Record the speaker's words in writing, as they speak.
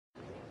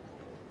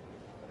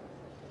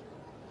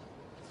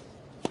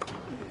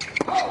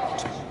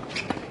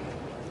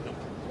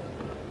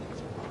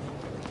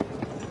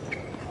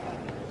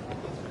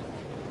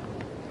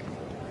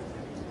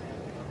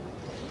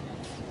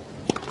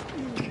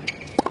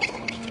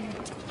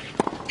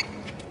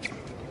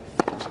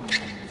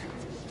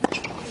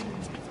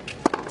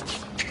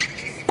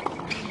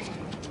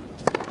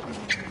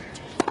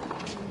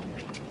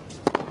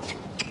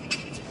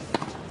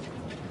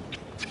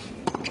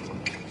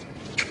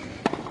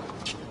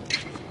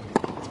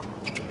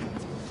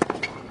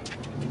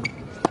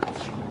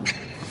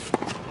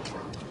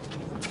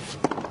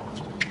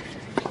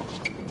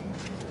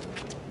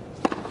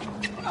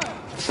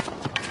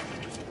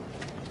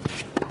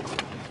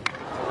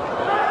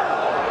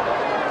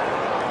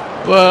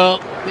Well,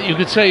 you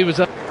could say he was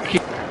unlucky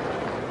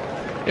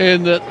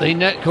in that the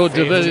net cord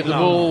diverted the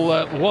ball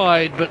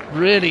wide, but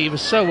really he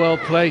was so well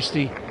placed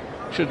he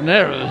should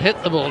never have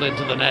hit the ball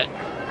into the net.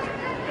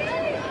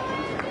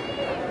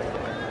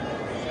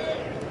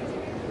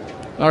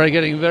 Murray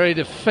getting very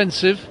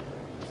defensive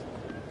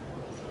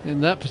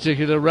in that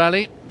particular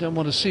rally. Don't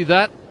want to see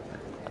that.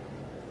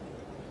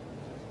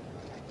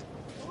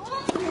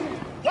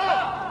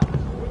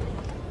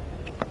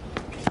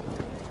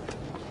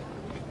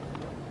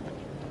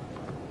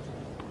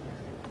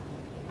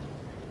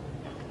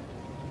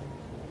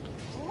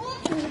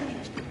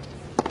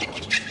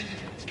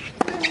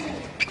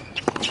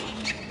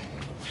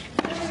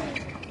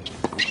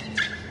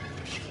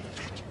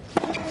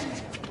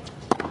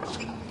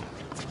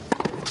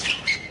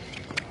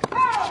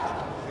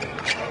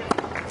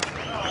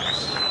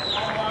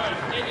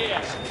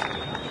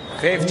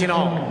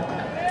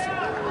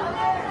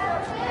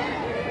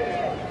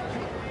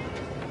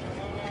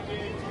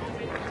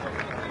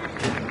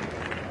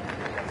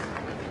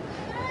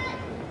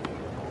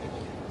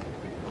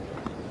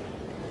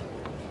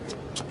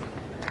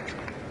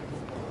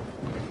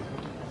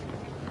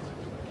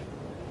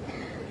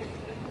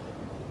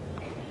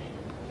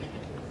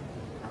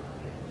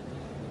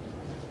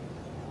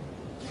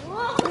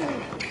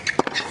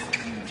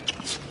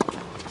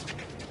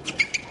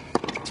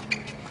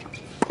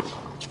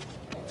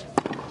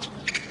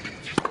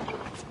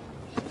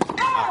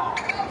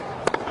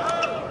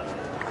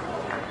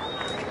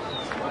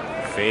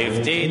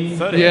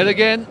 Yet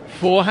again,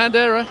 forehand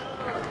error.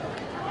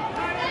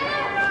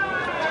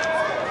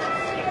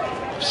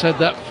 I've said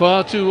that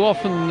far too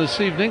often this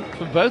evening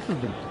for both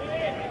of them.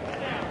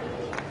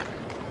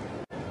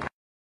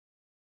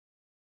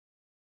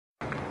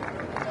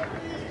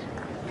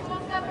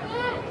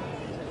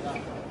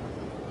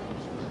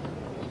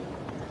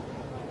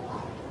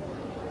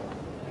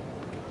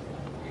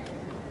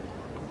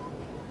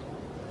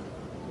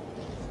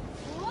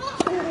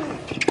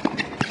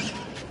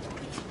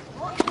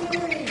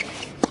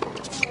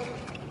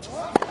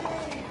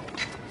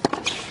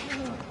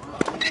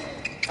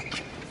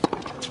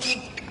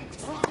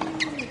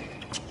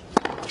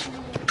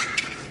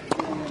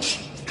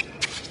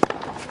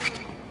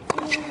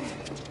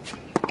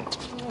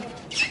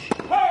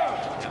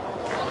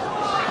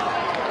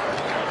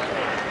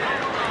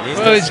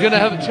 Well, he's going to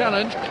have a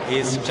challenge.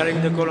 He's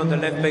challenging the call on the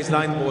left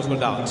baseline, ball's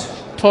ruled out.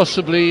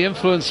 Possibly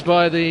influenced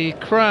by the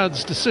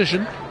crowd's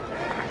decision.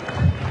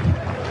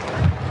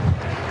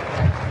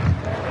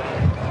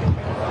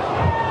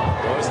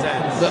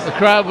 That the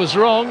crowd was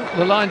wrong,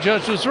 the line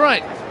judge was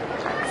right.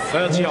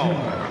 30 all.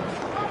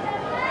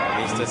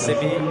 Mr.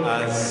 Seppi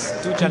has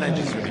 2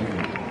 challenges remaining.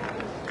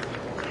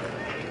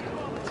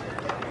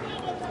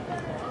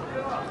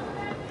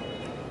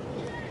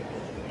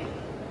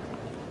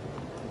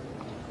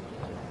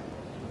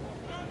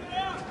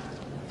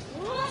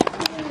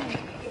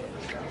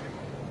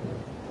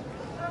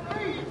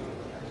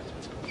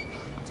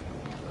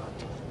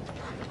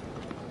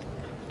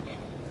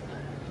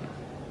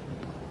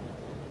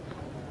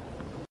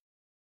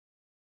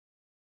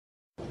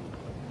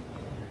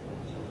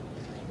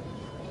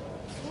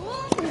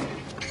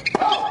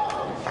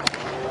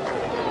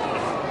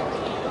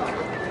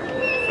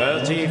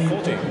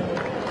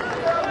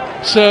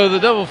 So the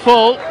double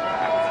fault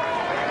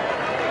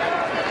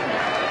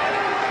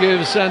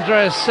gives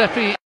Andreas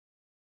Seppi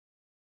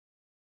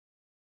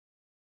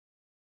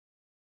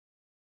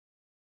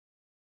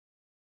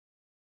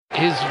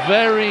his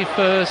very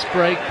first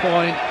break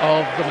point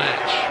of the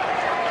match.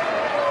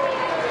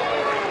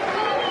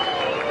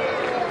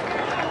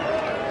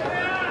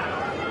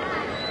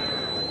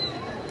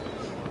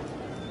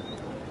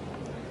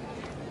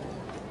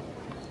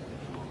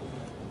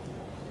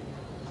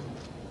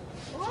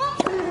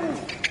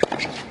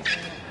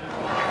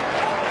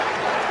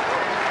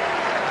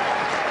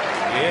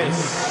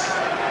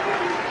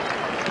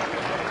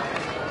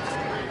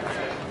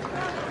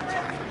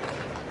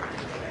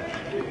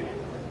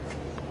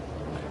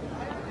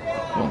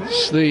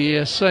 It's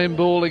the same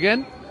ball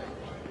again.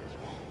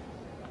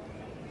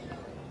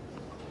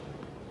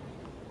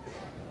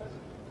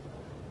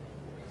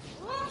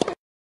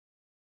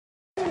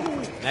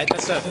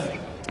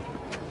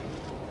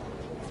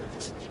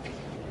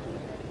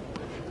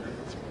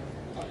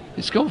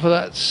 He's gone for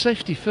that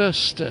safety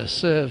first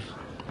serve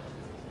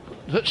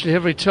virtually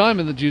every time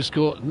in the deuce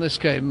court in this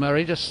game,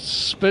 Murray,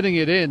 just spinning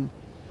it in.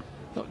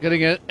 Not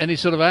getting any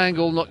sort of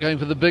angle, not going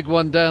for the big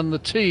one down the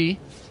tee.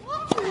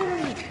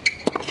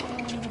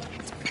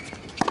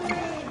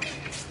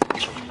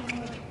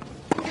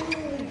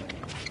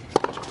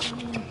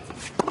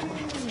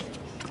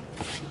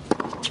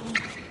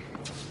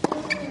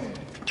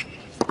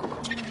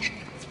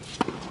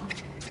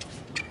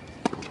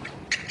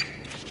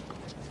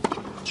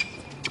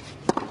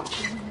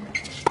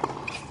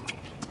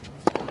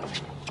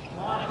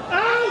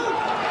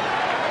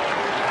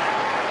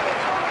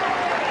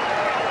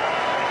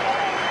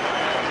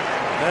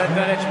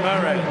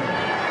 Murray.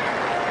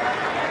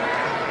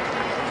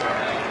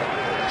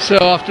 So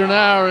after an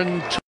hour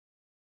and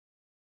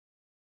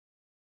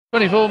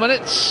 24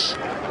 minutes,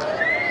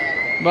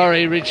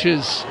 Murray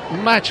reaches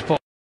match point.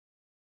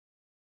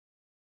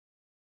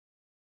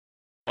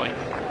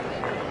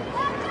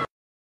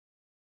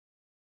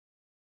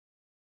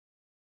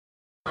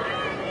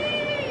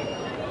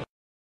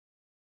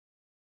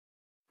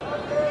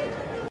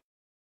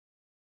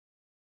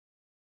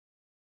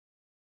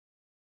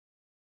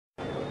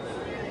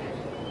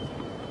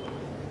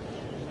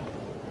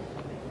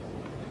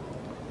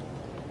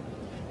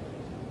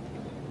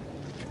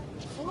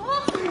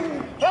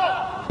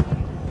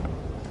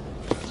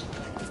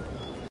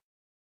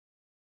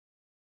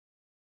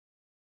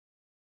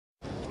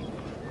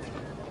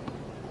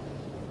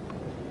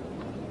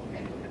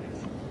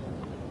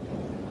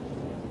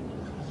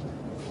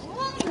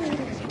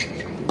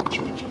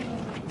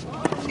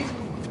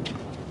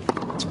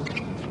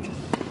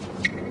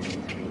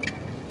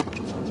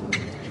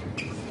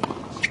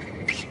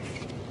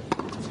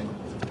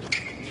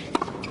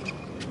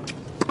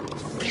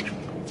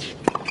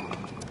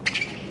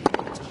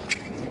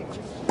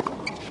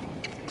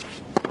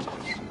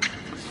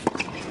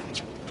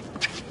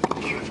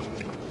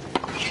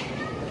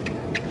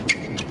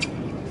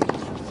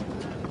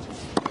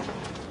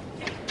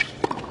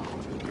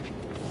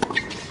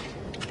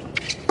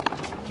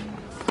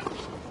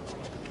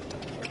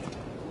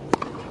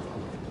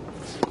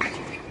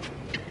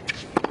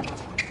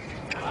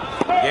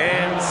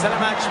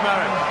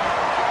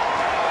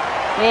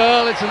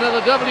 Well, it's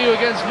another W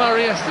against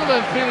Murray. I still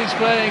don't feel he's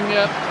playing.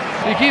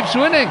 He keeps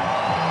winning,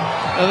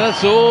 and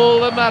that's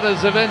all that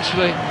matters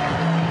eventually.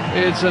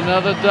 It's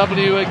another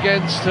W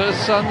against her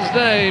son's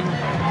name.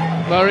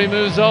 Murray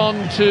moves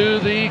on to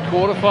the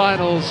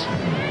quarterfinals,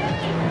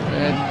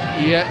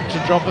 and yet to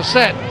drop a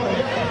set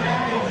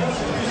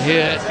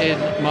here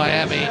in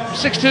Miami.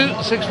 6-2,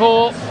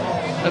 6-4,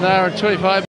 an hour and 25